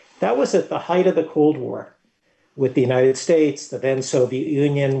century. That was at the height of the Cold War, with the United States, the then Soviet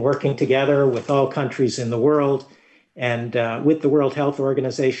Union, working together with all countries in the world, and with the World Health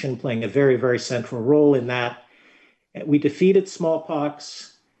Organization playing a very, very central role in that. We defeated smallpox,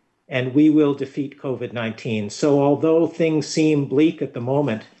 and we will defeat COVID-19. So although things seem bleak at the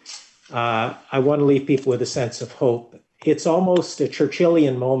moment, I want to leave people with a sense of hope. It's almost a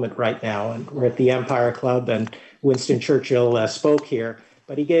Churchillian moment right now, and we're at the Empire Club, and Winston Churchill spoke here,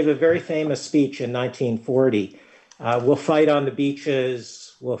 but he gave a very famous speech in 1940. We'll fight on the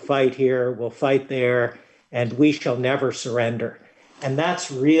beaches, we'll fight here, we'll fight there, and we shall never surrender. And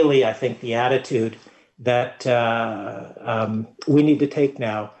that's really, I think, the attitude that we need to take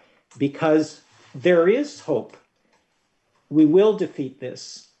now, because there is hope. We will defeat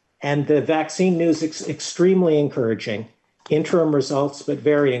this. And the vaccine news is extremely encouraging. Interim results, but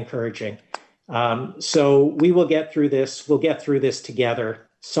very encouraging. So we will get through this. We'll get through this together.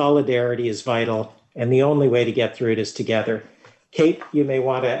 Solidarity is vital. And the only way to get through it is together. Kate, you may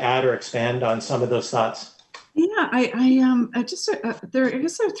want to add or expand on some of those thoughts. Yeah, I guess there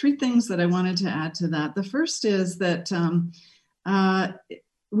are three things that I wanted to add to that. The first is that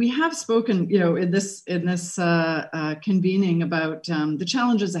we have spoken, in this convening about the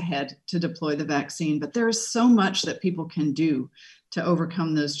challenges ahead to deploy the vaccine, but there is so much that people can do to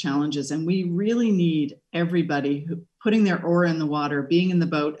overcome those challenges, and we really need everybody putting their oar in the water, being in the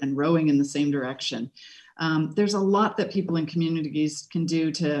boat, and rowing in the same direction. There's a lot that people in communities can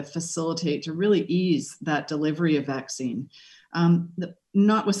do to facilitate, to really ease that delivery of vaccine.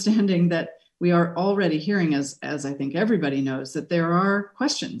 Notwithstanding that we are already hearing, as I think everybody knows, that there are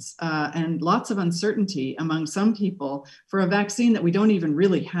questions and lots of uncertainty among some people for a vaccine that we don't even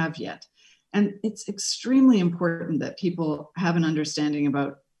really have yet. And it's extremely important that people have an understanding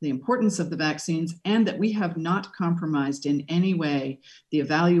about the importance of the vaccines, and that we have not compromised in any way the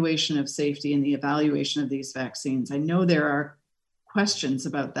evaluation of safety and the evaluation of these vaccines. I know there are questions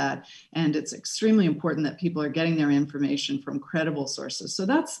about that, and it's extremely important that people are getting their information from credible sources. So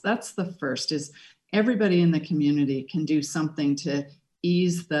that's the first, is everybody in the community can do something to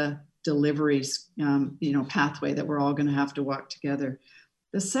ease the deliveries pathway that we're all going to have to walk together.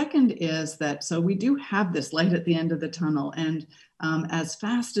 The second is that, so we do have this light at the end of the tunnel, and as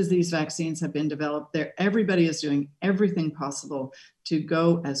fast as these vaccines have been developed, everybody is doing everything possible to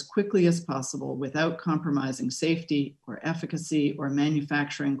go as quickly as possible without compromising safety or efficacy or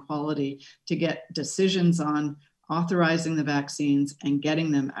manufacturing quality to get decisions on authorizing the vaccines and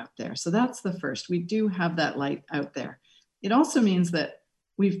getting them out there. So that's the first. We do have that light out there. It also means that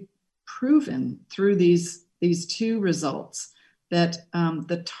we've proven through these two results that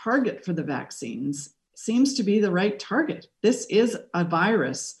the target for the vaccines seems to be the right target. This is a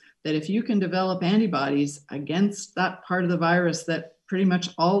virus that if you can develop antibodies against that part of the virus that pretty much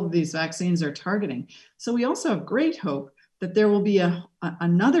all of these vaccines are targeting. So we also have great hope that there will be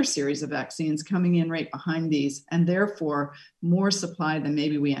another series of vaccines coming in right behind these, and therefore more supply than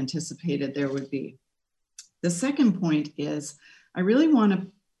maybe we anticipated there would be. The second point is, I really want to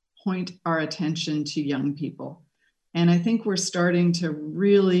point our attention to young people. And I think we're starting to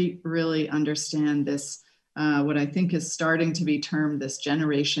really, really understand this, what I think is starting to be termed this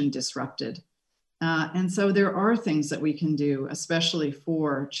generation disrupted. And so there are things that we can do, especially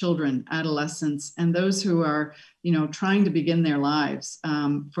for children, adolescents, and those who are, trying to begin their lives.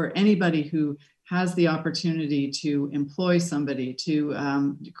 For anybody who has the opportunity to employ somebody, to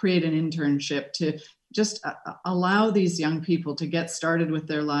create an internship, to just allow these young people to get started with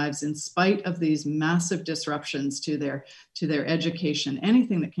their lives in spite of these massive disruptions to their education,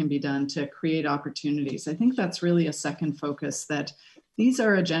 anything that can be done to create opportunities. I think that's really a second focus, that these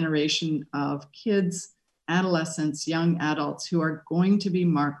are a generation of kids, adolescents, young adults who are going to be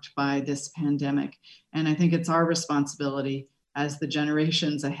marked by this pandemic. And I think it's our responsibility as the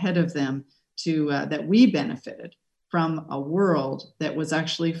generations ahead of them to that we benefited from a world that was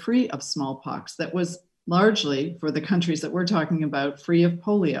actually free of smallpox, that was largely, for the countries that we're talking about, free of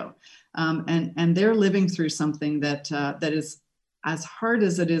polio. And they're living through something that is as hard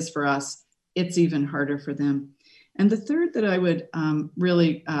as it is for us, it's even harder for them. And the third that I would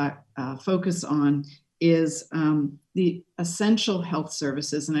really focus on is the essential health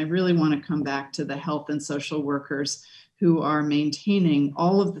services. And I really want to come back to the health and social workers who are maintaining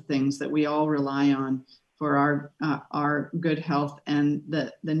all of the things that we all rely on for our good health, and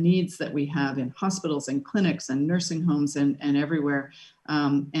the needs that we have in hospitals and clinics and nursing homes and everywhere.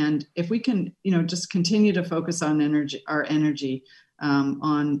 And if we can, just continue to focus on our energy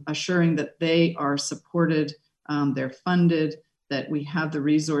on assuring that they are supported, they're funded, that we have the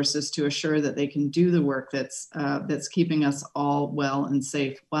resources to assure that they can do the work that's keeping us all well and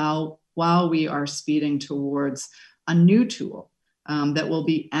safe while we are speeding towards a new tool that will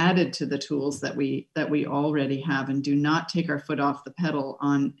be added to the tools that we already have, and do not take our foot off the pedal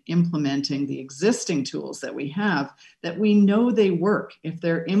on implementing the existing tools that we have, that we know they work. If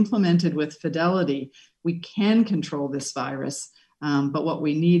they're implemented with fidelity, we can control this virus. But what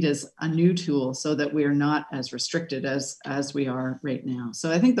we need is a new tool so that we are not as restricted as we are right now.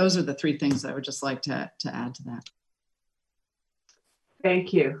 So I think those are the three things I would just like to add to that.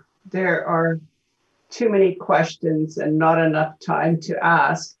 Thank you. There are too many questions and not enough time to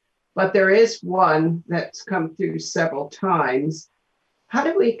ask, but there is one that's come through several times. How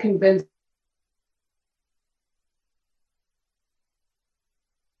do we convince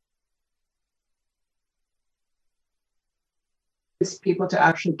people to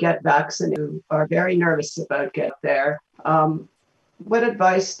actually get vaccinated, who are very nervous about getting there? What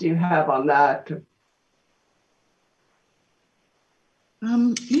advice do you have on that?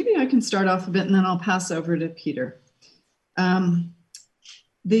 Maybe I can start off a bit and then I'll pass over to Peter. There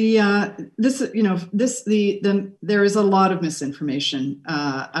is a lot of misinformation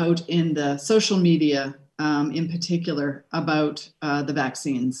out in the social media, in particular, about the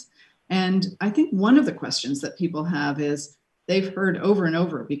vaccines. And I think one of the questions that people have is, they've heard over and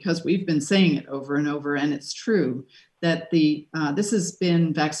over, because we've been saying it over and over, and it's true, that this has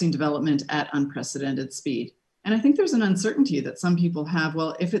been vaccine development at unprecedented speed. And I think there's an uncertainty that some people have.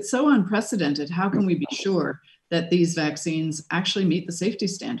 Well, if it's so unprecedented, how can we be sure that these vaccines actually meet the safety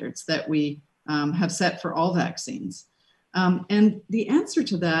standards that we have set for all vaccines? And the answer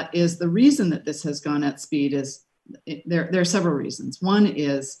to that is, the reason that this has gone at speed is, there are several reasons. One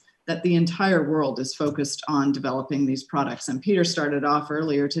is that the entire world is focused on developing these products. And Peter started off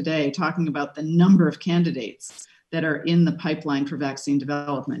earlier today talking about the number of candidates that are in the pipeline for vaccine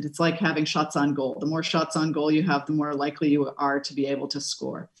development. It's like having shots on goal. The more shots on goal you have, the more likely you are to be able to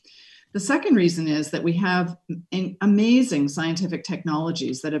score. The second reason is that we have amazing scientific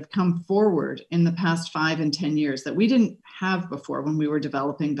technologies that have come forward in the past 5 and 10 years that we didn't have before when we were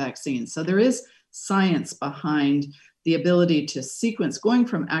developing vaccines. So there is science behind the ability to sequence, going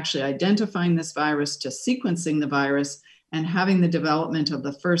from actually identifying this virus to sequencing the virus, and having the development of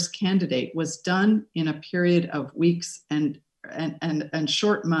the first candidate was done in a period of weeks and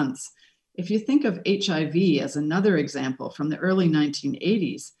short months. If you think of HIV as another example from the early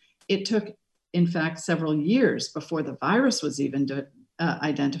 1980s, it took, in fact, several years before the virus was even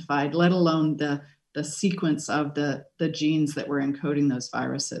identified, let alone the sequence of the genes that were encoding those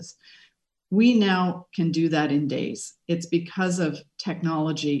viruses. we now can do that in days. It's because of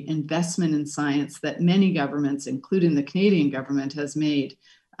technology, investment in science that many governments, including the Canadian government, has made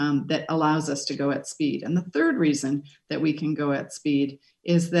that allows us to go at speed. And the third reason that we can go at speed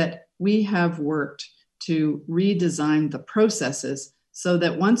is that we have worked to redesign the processes so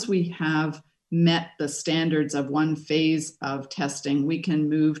that once we have met the standards of one phase of testing, we can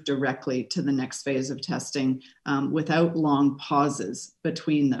move directly to the next phase of testing without long pauses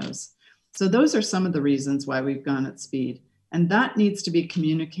between those. So those are some of the reasons why we've gone at speed. And that needs to be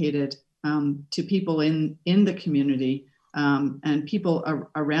communicated to people in the community and people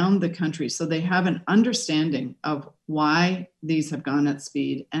around the country so they have an understanding of why these have gone at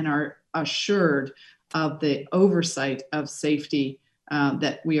speed and are assured of the oversight of safety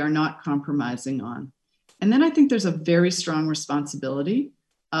that we are not compromising on. And then I think there's a very strong responsibility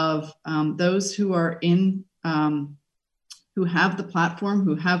of those who are in, who have the platform,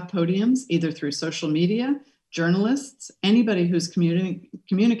 who have podiums, either through social media, journalists, anybody who's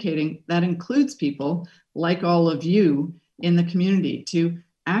communicating, that includes people like all of you in the community, to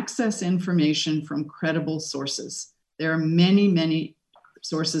access information from credible sources. There are many, many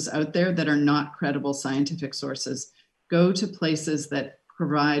sources out there that are not credible scientific sources. Go to places that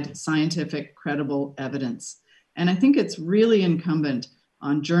provide scientific, credible evidence. And I think it's really incumbent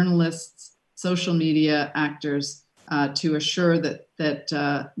on journalists, social media actors to assure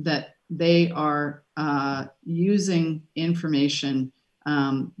that they are using information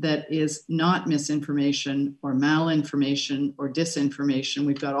that is not misinformation or malinformation or disinformation.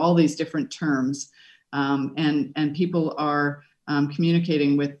 We've got all these different terms, and people are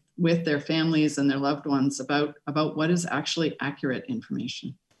communicating with their families and their loved ones about what is actually accurate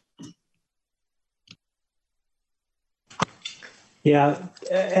information. Yeah,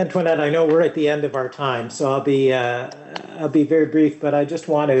 Antoinette, I know we're at the end of our time, so I'll be very brief, but I just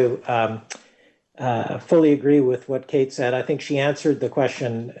want to fully agree with what Kate said. I think she answered the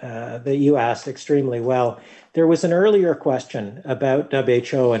question that you asked extremely well. There was an earlier question about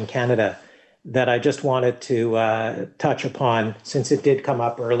WHO and Canada that I just wanted to touch upon since it did come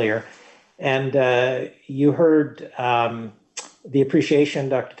up earlier. And you heard the appreciation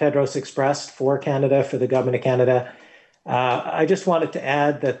Dr. Tedros expressed for Canada, for the government of Canada. I just wanted to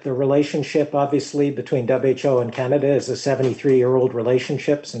add that the relationship, obviously, between WHO and Canada is a 73-year-old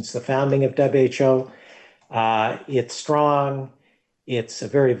relationship since the founding of WHO. It's strong. It's a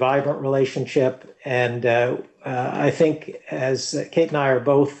very vibrant relationship. And I think, as Kate and I are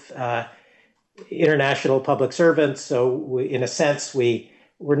both international public servants, so in a sense,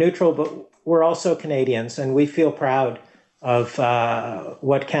 we're neutral, but we're also Canadians, and we feel proud of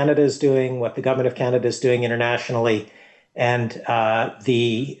what Canada is doing, what the government of Canada is doing internationally, and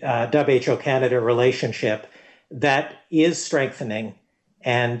the WHO-Canada relationship that is strengthening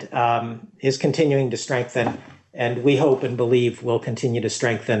and is continuing to strengthen, and we hope and believe will continue to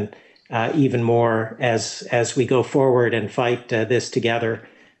strengthen even more as we go forward and fight this together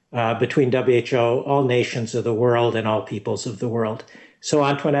between WHO, all nations of the world, and all peoples of the world. So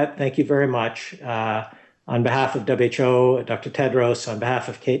Antoinette, thank you very much. On behalf of WHO, Dr. Tedros, on behalf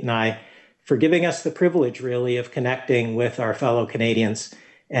of Kate and I, for giving us the privilege, really, of connecting with our fellow Canadians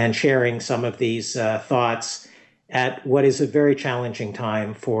and sharing some of these thoughts at what is a very challenging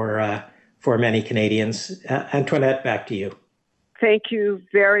time for many Canadians. Antoinette, back to you. Thank you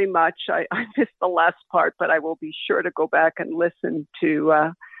very much. I missed the last part, but I will be sure to go back and listen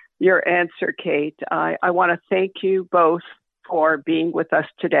to your answer, Kate. I want to thank you both for being with us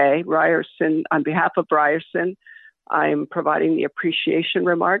today. Ryerson, on behalf of Ryerson, I'm providing the appreciation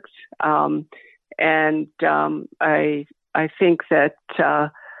remarks. I think that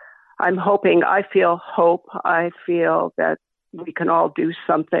I'm hoping, I feel hope. I feel that we can all do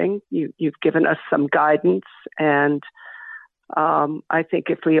something. You've given us some guidance. And I think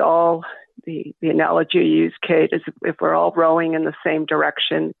if we all, the analogy you use, Kate, is if we're all rowing in the same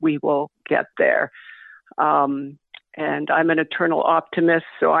direction, we will get there. And I'm an eternal optimist,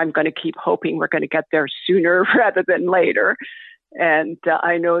 so I'm going to keep hoping we're going to get there sooner rather than later. And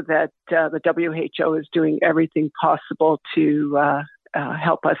I know that the WHO is doing everything possible to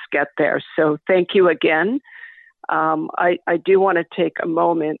help us get there. So thank you again. I do want to take a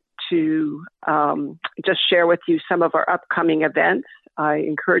moment to just share with you some of our upcoming events. I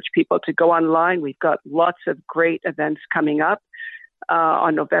encourage people to go online. We've got lots of great events coming up.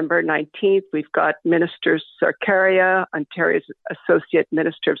 On November 19th, we've got Minister Sarkaria, Ontario's Associate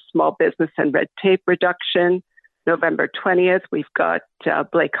Minister of Small Business and Red Tape Reduction. November 20th, we've got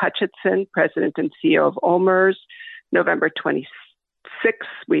Blake Hutchinson, President and CEO of OMERS. November 26th,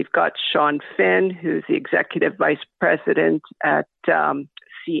 we've got Sean Finn, who's the Executive Vice President at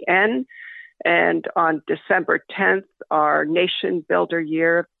CN. And on December 10th, our Nation Builder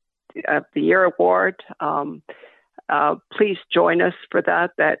Year of the Year Award. Please join us for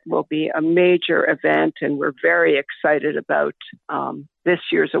that. That will be a major event, and we're very excited about this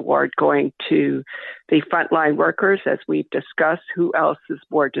year's award going to the frontline workers. As we've discussed, who else is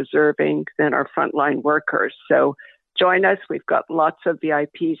more deserving than our frontline workers? So join us. We've got lots of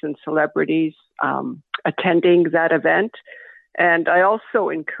VIPs and celebrities attending that event. And I also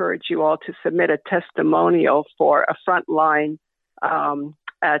encourage you all to submit a testimonial for a frontline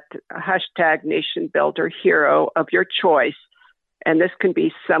at hashtag Nation Builder Hero of your choice. And this can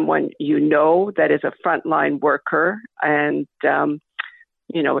be someone you know that is a frontline worker, and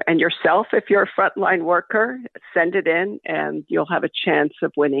and yourself, if you're a frontline worker, send it in and you'll have a chance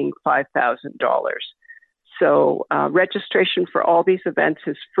of winning $5,000. So registration for all these events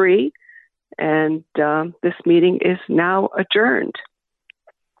is free, and this meeting is now adjourned.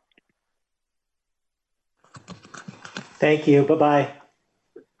 Thank you. Bye-bye.